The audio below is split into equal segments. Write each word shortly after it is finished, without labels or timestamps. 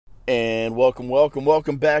And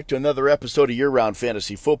welcome back to another episode of Year-Round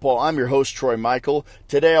Fantasy Football. I'm your host, Troy Michael.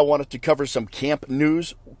 Today I wanted to cover some camp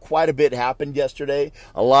news. Quite a bit happened yesterday.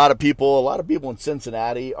 A lot of people in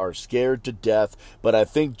Cincinnati are scared to death, but I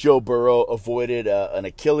think Joe Burrow avoided an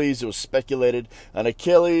Achilles. It was speculated an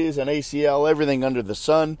Achilles, an ACL, everything under the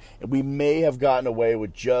sun, and we may have gotten away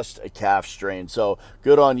with just a calf strain. So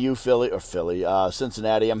good on you,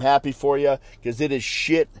 Cincinnati. I'm happy for you because it is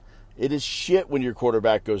shit. It is shit when your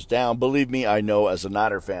quarterback goes down. Believe me, I know as a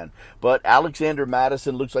Niner fan. But Alexander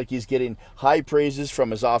Mattison looks like he's getting high praises from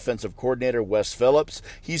his offensive coordinator, Wes Phillips.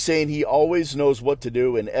 He's saying he always knows what to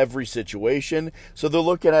do in every situation. So they're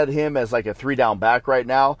looking at him as like a 3-down back right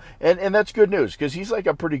now. And that's good news because he's like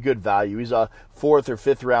a pretty good value. He's a 4th or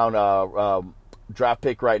 5th round draft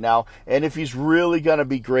pick right now, and if he's really going to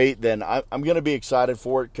be great, then I'm going to be excited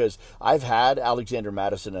for it because I've had Alexander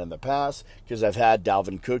Mattison in the past because I've had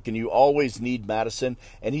Dalvin Cook, and you always need Mattison,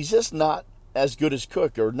 and he's just not as good as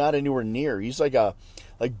Cook or not anywhere near. He's like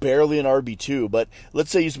barely an RB2, but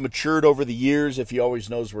let's say he's matured over the years, if he always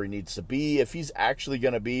knows where he needs to be, if he's actually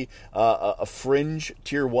going to be a fringe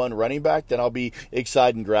tier 1 running back, then I'll be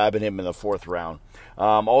excited and grabbing him in the 4th round.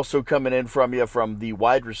 Also coming in from the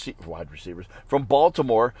wide receivers from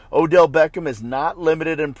Baltimore, Odell Beckham is not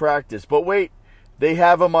limited in practice, but wait, they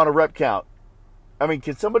have him on a rep count. I mean,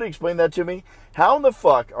 can somebody explain that to me? How in the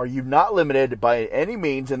fuck are you not limited by any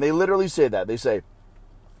means? And they literally say that. They say,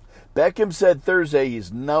 Beckham said Thursday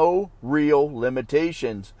he's no real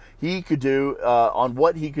limitations he could do on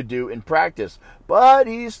what he could do in practice. But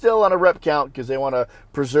he's still on a rep count because they want to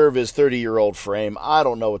preserve his 30-year-old frame. I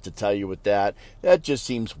don't know what to tell you with that. That just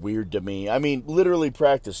seems weird to me. I mean, literally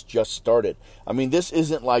practice just started. I mean, this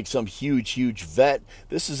isn't like some huge vet.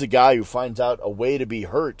 This is a guy who finds out a way to be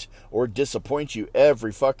hurt or disappoint you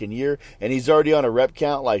every fucking year. And he's already on a rep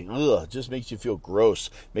count. Like, ugh, just makes you feel gross.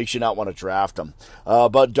 Makes you not want to draft him.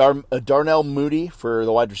 But Darnell Mooney, for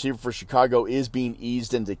the wide receiver for Chicago, is being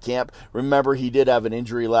eased into camp. Remember, he did have an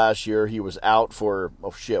injury last year. He was out for,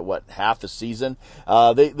 half the season.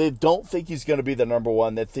 They don't think he's going to be the number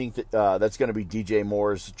one. They think that that's going to be DJ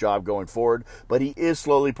Moore's job going forward. But he is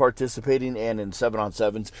slowly participating and in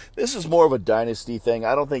 7-on-7s. This is more of a dynasty thing.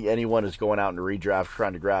 I don't think anyone is going out in a redraft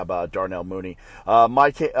trying to grab Darnell Mooney.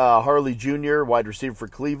 Mike Harley Jr., wide receiver for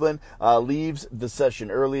Cleveland, leaves the session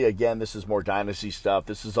early. Again, this is more dynasty stuff.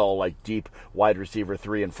 This is all like deep wide receiver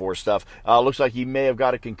 3 and 4 stuff. Looks like he may have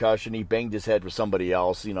got a concussion. He banged his head with somebody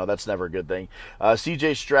else. You know, that's never a good thing.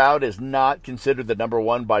 C.J. Stroud is not considered the number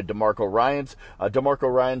one by DeMarco Ryans.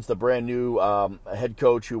 DeMarco Ryans, the brand new head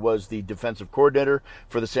coach who was the defensive coordinator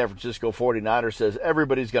for the San Francisco 49ers, says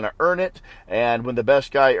everybody's going to earn it. And when the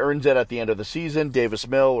best guy earns it at the end of the season, Davis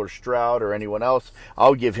Mill or Stroud or anyone else,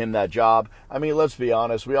 I'll give him that job. I mean, let's be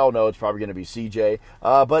honest. We all know it's probably going to be C.J.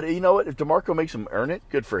 But you know what? If DeMarco makes him earn it,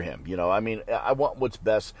 good for him. You know, I mean, I want what's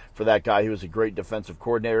best for that guy. He was a great defensive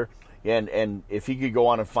coordinator. And if he could go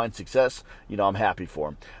on and find success, you know, I'm happy for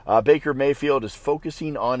him. Baker Mayfield is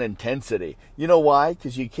focusing on intensity. You know why?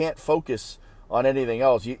 Because you can't focus on anything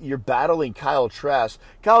else. You're battling Kyle Trask.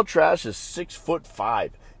 Kyle Trask is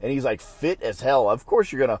 6'5", and he's like fit as hell. Of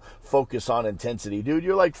course you're going to focus on intensity, dude.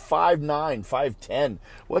 You're like 5'9", 5'10".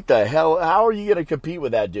 What the hell? How are you going to compete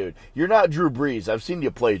with that, dude? You're not Drew Brees. I've seen you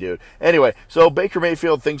play, dude. Anyway, so Baker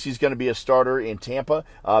Mayfield thinks he's going to be a starter in Tampa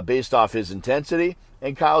based off his intensity.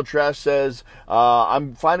 And Kyle Trask says,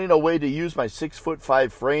 I'm finding a way to use my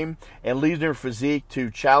 6'5" frame and leader physique to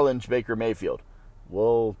challenge Baker Mayfield.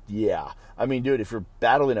 Well, yeah. I mean, dude, if you're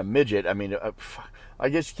battling a midget, I mean, I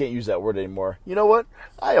guess you can't use that word anymore. You know what?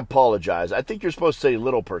 I apologize. I think you're supposed to say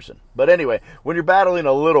little person. But anyway, when you're battling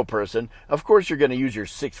a little person, of course you're going to use your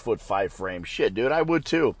 6'5" frame. Shit, dude, I would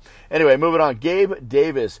too. Anyway, moving on. Gabe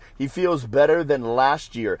Davis. He feels better than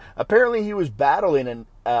last year. Apparently he was battling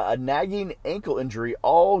a nagging ankle injury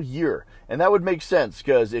all year. And that would make sense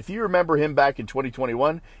because if you remember him back in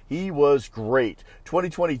 2021, he was great.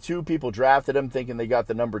 2022, people drafted him thinking they got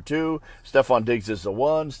the number 2. Stephon Diggs is the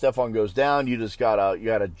 1. Stephon goes down. You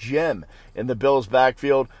got a gem in the Bills'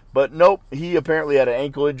 backfield. But nope, he apparently had an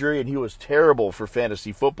ankle injury and he was terrible for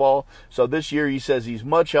fantasy football. So this year he says he's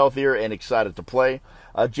much healthier and excited to play.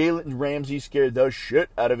 Jalen Ramsey scared the shit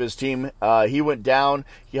out of his team. He went down.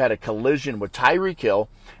 He had a collision with Tyreek Hill,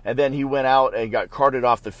 and then he went out and got carted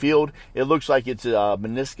off the field. It looks like it's a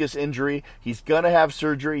meniscus injury. He's going to have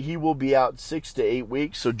surgery. He will be out 6 to 8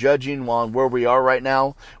 weeks. So judging on where we are right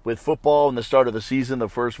now with football and the start of the season, the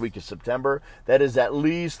first week of September, that is at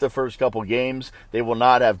least the first couple games. They will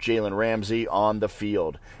not have Jalen Ramsey on the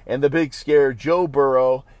field. And the big scare, Joe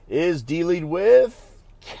Burrow, is dealing with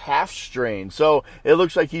calf strain. So it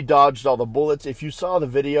looks like he dodged all the bullets. If you saw the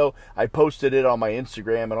video, I posted it on my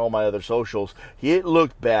Instagram and all my other socials. It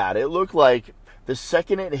looked bad. It looked like the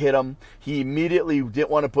second it hit him, he immediately didn't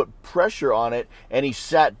want to put pressure on it, and he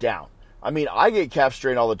sat down. I mean, I get calf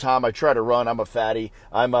strain all the time. I try to run. I'm a fatty.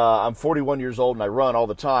 I'm 41 years old, and I run all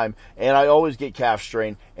the time, and I always get calf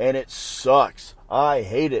strain, and it sucks. I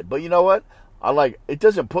hate it. But you know what? It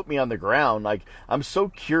doesn't put me on the ground. Like, I'm so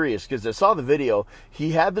curious because I saw the video.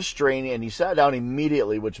 He had the strain and he sat down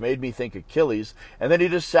immediately, which made me think Achilles. And then he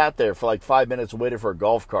just sat there for like 5 minutes and waited for a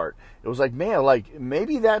golf cart. It was like, man, like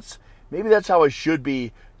maybe that's how I should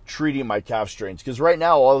be treating my calf strains, because right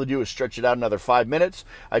now all I do is stretch it out another 5 minutes.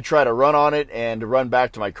 I try to run on it and run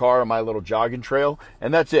back to my car on my little jogging trail,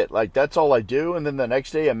 and that's it. Like, that's all I do. And then the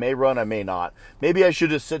next day I may run, I may not. Maybe I should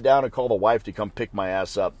just sit down and call the wife to come pick my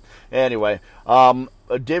ass up. Anyway,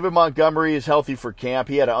 David Montgomery is healthy for camp.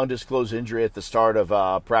 He had an undisclosed injury at the start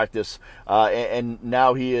of practice, and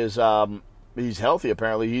now he is he's healthy,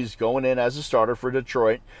 apparently. He's going in as a starter for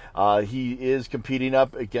Detroit. He is competing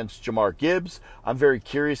up against Jahmyr Gibbs. I'm very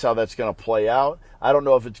curious how that's going to play out. I don't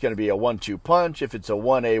know if it's going to be a 1-2 punch, if it's a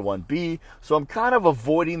 1A, 1B. So I'm kind of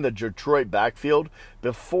avoiding the Detroit backfield.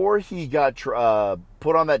 Before he got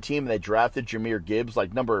put on that team and they drafted Jahmyr Gibbs,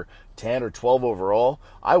 like number 10 or 12 overall,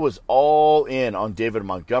 I was all in on David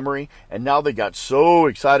Montgomery. And now they got so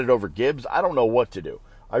excited over Gibbs, I don't know what to do.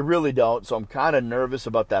 I really don't, so I'm kind of nervous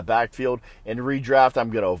about that backfield. In redraft,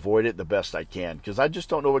 I'm going to avoid it the best I can because I just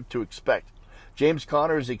don't know what to expect. James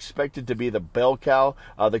Conner is expected to be the bell cow.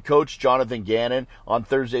 The coach, Jonathan Gannon, on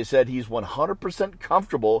Thursday said he's 100%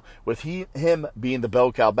 comfortable with him being the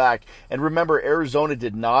bell cow back. And remember, Arizona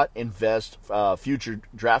did not invest future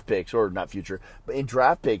draft picks, or not future, but in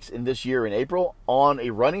draft picks in this year in April on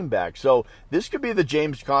a running back. So this could be the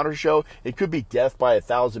James Conner show. It could be death by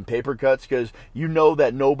 1,000 paper cuts because you know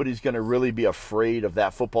that nobody's going to really be afraid of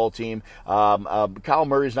that football team. Kyle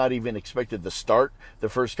Murray's not even expected to start the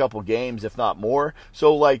first couple games, if not more.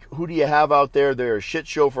 So, like, who do you have out there? They're a shit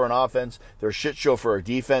show for an offense. They're a shit show for a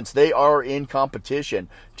defense. They are in competition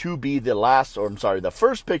to be the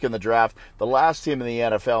first pick in the draft, the last team in the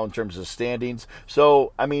NFL in terms of standings.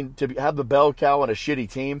 So, I mean, to have the bell cow on a shitty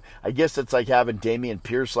team, I guess it's like having Dameon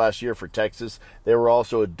Pierce last year for Texas. They were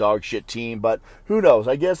also a dog shit team, but who knows?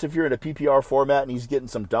 I guess if you're in a PPR format and he's getting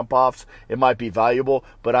some dump offs, it might be valuable,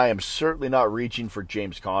 but I am certainly not reaching for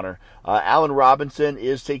James Conner. Allen Robinson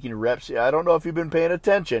is taking reps. I don't know if you've been paying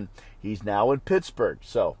attention. He's now in Pittsburgh,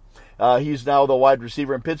 so he's now the wide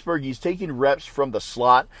receiver in Pittsburgh. He's taking reps from the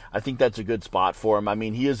slot. I think that's a good spot for him. I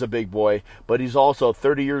mean, he is a big boy, but he's also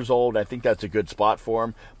 30 years old. I think that's a good spot for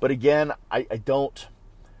him. But again, I don't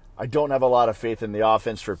have a lot of faith in the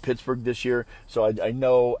offense for Pittsburgh this year, so I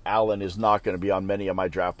know Allen is not going to be on many of my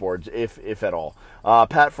draft boards, if at all.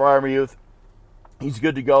 Pat Freiermuth, he's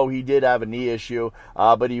good to go. He did have a knee issue,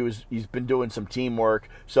 but he's been doing some teamwork,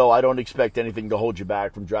 so I don't expect anything to hold you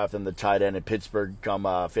back from drafting the tight end in Pittsburgh come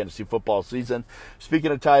fantasy football season.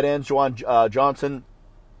 Speaking of tight ends, Juwan Johnson,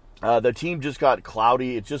 the team just got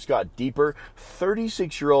cloudy. It just got deeper.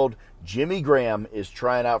 36-year-old Jimmy Graham is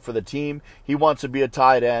trying out for the team. He wants to be a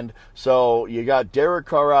tight end. So you got Derek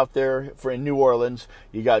Carr out there in New Orleans.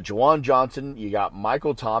 You got Juwan Johnson. You got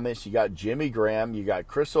Michael Thomas. You got Jimmy Graham. You got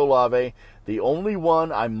Chris Olave. The only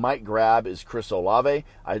one I might grab is Chris Olave.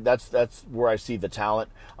 That's where I see the talent.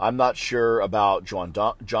 I'm not sure about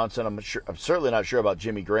Juwan Johnson. I'm certainly not sure about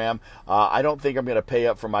Jimmy Graham. I don't think I'm going to pay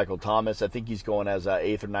up for Michael Thomas. I think he's going as an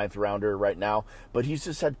 8th or 9th rounder right now. But he's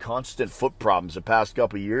just had constant foot problems the past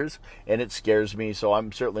couple of years, and it scares me. So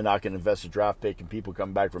I'm certainly not going to invest a draft pick in people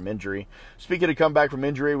coming back from injury. Speaking of come back from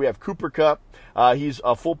injury, we have Cooper Kupp. He's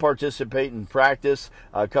a full participant in practice,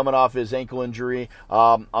 coming off his ankle injury.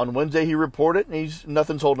 On Wednesday, he reported, and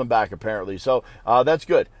nothing's holding him back apparently. So that's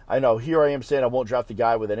good. I know here I am saying I won't draft the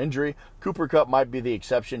guy with an injury. Cooper Kupp might be the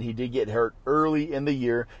exception. He did get hurt early in the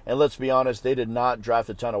year, and let's be honest, they did not draft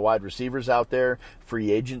a ton of wide receivers out there.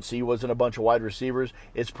 Free agency wasn't a bunch of wide receivers.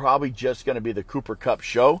 It's probably just going to be the Cooper Kupp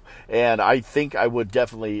show, and I think I would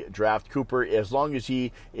definitely draft Cooper as long as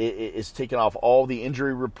he is taking off all the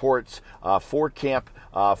injury reports for camp,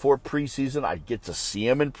 for preseason. I get to see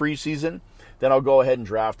him in preseason. Then I'll go ahead and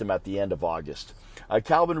draft him at the end of August.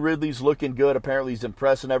 Calvin Ridley's looking good. Apparently he's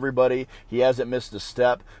impressing everybody. He hasn't missed a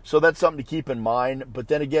step. So that's something to keep in mind. But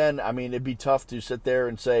then again, I mean, it'd be tough to sit there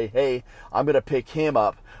and say, hey, I'm going to pick him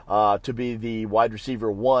up to be the wide receiver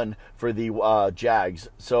 1 for the Jags.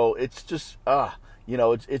 So it's just,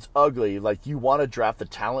 it's ugly. Like, you want to draft the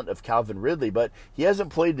talent of Calvin Ridley, but he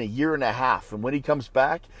hasn't played in a year and a half. And when he comes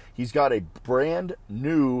back, he's got a brand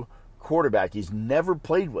new quarterback he's never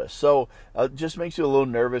played with. So it just makes you a little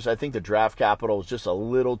nervous. I think the draft capital is just a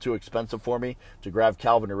little too expensive for me to grab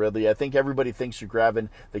Calvin Ridley. I think everybody thinks you're grabbing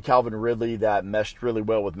the Calvin Ridley that meshed really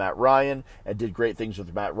well with Matt Ryan and did great things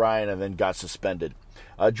with Matt Ryan and then got suspended.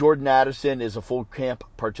 Jordan Addison is a full camp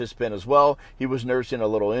participant as well. He was nursing a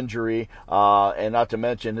little injury, and not to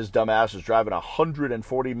mention his dumb ass is driving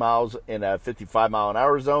 140 miles in a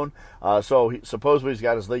 55-mile-an-hour zone. So supposedly he's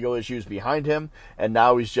got his legal issues behind him, and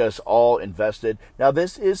now he's just all invested. Now,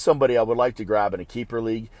 this is somebody I would like to grab in a keeper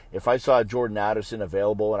league. If I saw Jordan Addison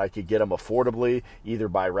available and I could get him affordably, either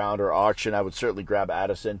by round or auction, I would certainly grab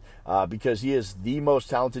Addison because he is the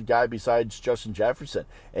most talented guy besides Justin Jefferson.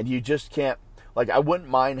 And you just can't, like, I wouldn't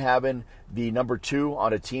mind having the number 2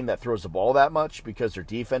 on a team that throws the ball that much because their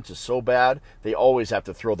defense is so bad, they always have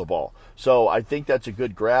to throw the ball. So I think that's a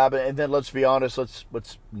good grab. And then let's be honest,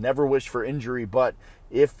 let's never wish for injury, but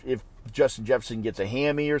if Justin Jefferson gets a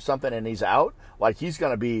hammy or something and he's out, like, he's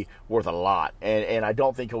going to be worth a lot. And I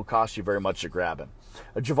don't think he'll cost you very much to grab him.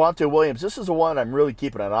 Javonte Williams, this is the one I'm really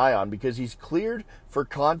keeping an eye on because he's cleared for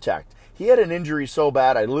contact. He had an injury so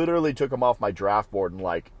bad, I literally took him off my draft board in,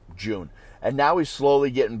 like, June. And now he's slowly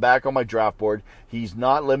getting back on my draft board. He's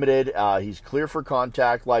not limited. He's clear for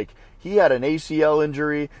contact. Like, he had an ACL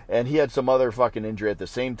injury, and he had some other fucking injury at the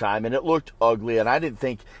same time, and it looked ugly, and I didn't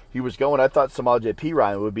think he was going. I thought Samaje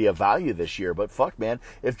Perine would be a value this year, but fuck, man.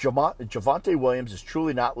 If Javonte Williams is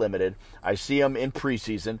truly not limited, I see him in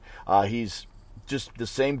preseason. He's just the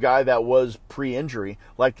same guy that was pre-injury.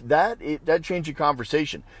 Like, that changed the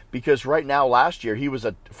conversation because right now, last year, he was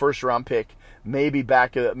a first-round pick, maybe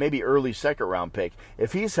early second-round pick.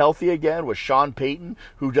 If he's healthy again with Sean Payton,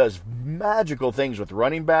 who does magical things with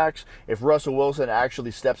running backs, if Russell Wilson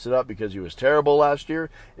actually steps it up because he was terrible last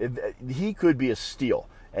year, he could be a steal.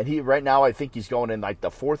 And right now, I think he's going in like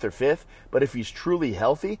the 4th or 5th. But if he's truly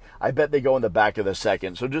healthy, I bet they go in the back of the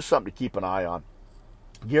 2nd. So just something to keep an eye on.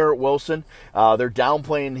 Garrett Wilson, they're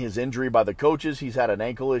downplaying his injury by the coaches. He's had an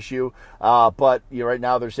ankle issue, but right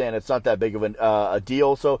now they're saying it's not that big of a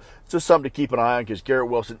deal. So it's just something to keep an eye on because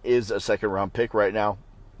Garrett Wilson is a second-round pick right now.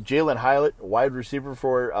 Jalen Hyatt, wide receiver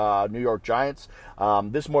for New York Giants.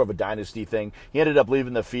 This is more of a dynasty thing. He ended up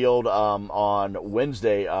leaving the field on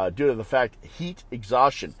Wednesday due to the fact heat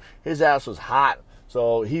exhaustion. His ass was hot.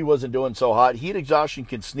 So he wasn't doing so hot. Heat exhaustion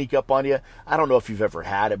can sneak up on you. I don't know if you've ever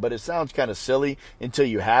had it, but it sounds kind of silly until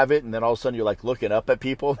you have it, and then all of a sudden you're like looking up at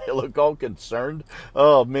people. They look all concerned.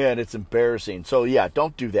 Oh, man, it's embarrassing. So, yeah,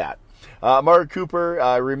 don't do that. Amari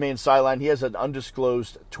Cooper remains sidelined. He has an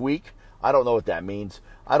undisclosed tweak. I don't know what that means.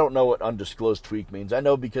 I don't know what undisclosed tweak means. I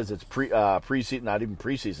know because it's preseason, not even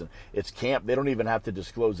preseason. It's camp. They don't even have to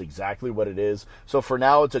disclose exactly what it is. So for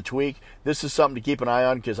now, it's a tweak. This is something to keep an eye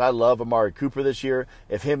on because I love Amari Cooper this year.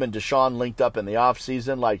 If him and Deshaun linked up in the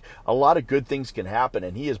offseason, like, a lot of good things can happen,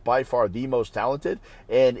 and he is by far the most talented.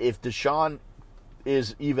 And if Deshaun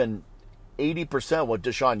is even 80% what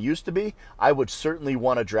Deshaun used to be, I would certainly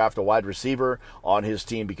want to draft a wide receiver on his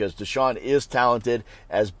team because Deshaun is talented,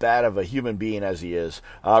 as bad of a human being as he is.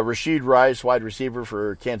 Rashid Rice, wide receiver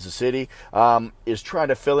for Kansas City, is trying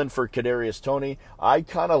to fill in for Kadarius Toney. I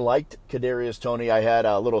kind of liked Kadarius Toney. I had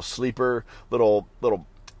a little sleeper, little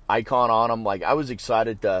icon on him. Like, I was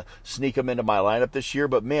excited to sneak him into my lineup this year,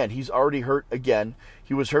 but man, he's already hurt again.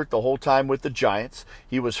 He was hurt the whole time with the Giants.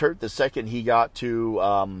 He was hurt the second he got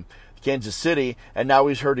to Kansas City, and now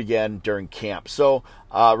he's hurt again during camp. So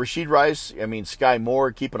Rashid Rice, Sky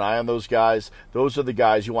Moore, keep an eye on those guys. Those are the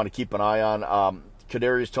guys you want to keep an eye on.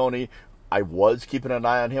 Kadarius Toney, I was keeping an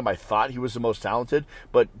eye on him. I thought he was the most talented,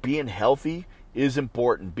 but being healthy is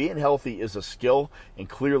important. Being healthy is a skill, and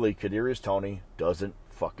clearly Kadarius Toney doesn't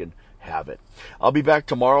fucking have it. I'll be back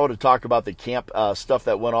tomorrow to talk about the camp stuff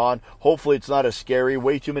that went on. Hopefully it's not as scary.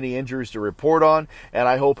 Way too many injuries to report on, and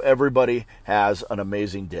I hope everybody has an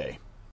amazing day.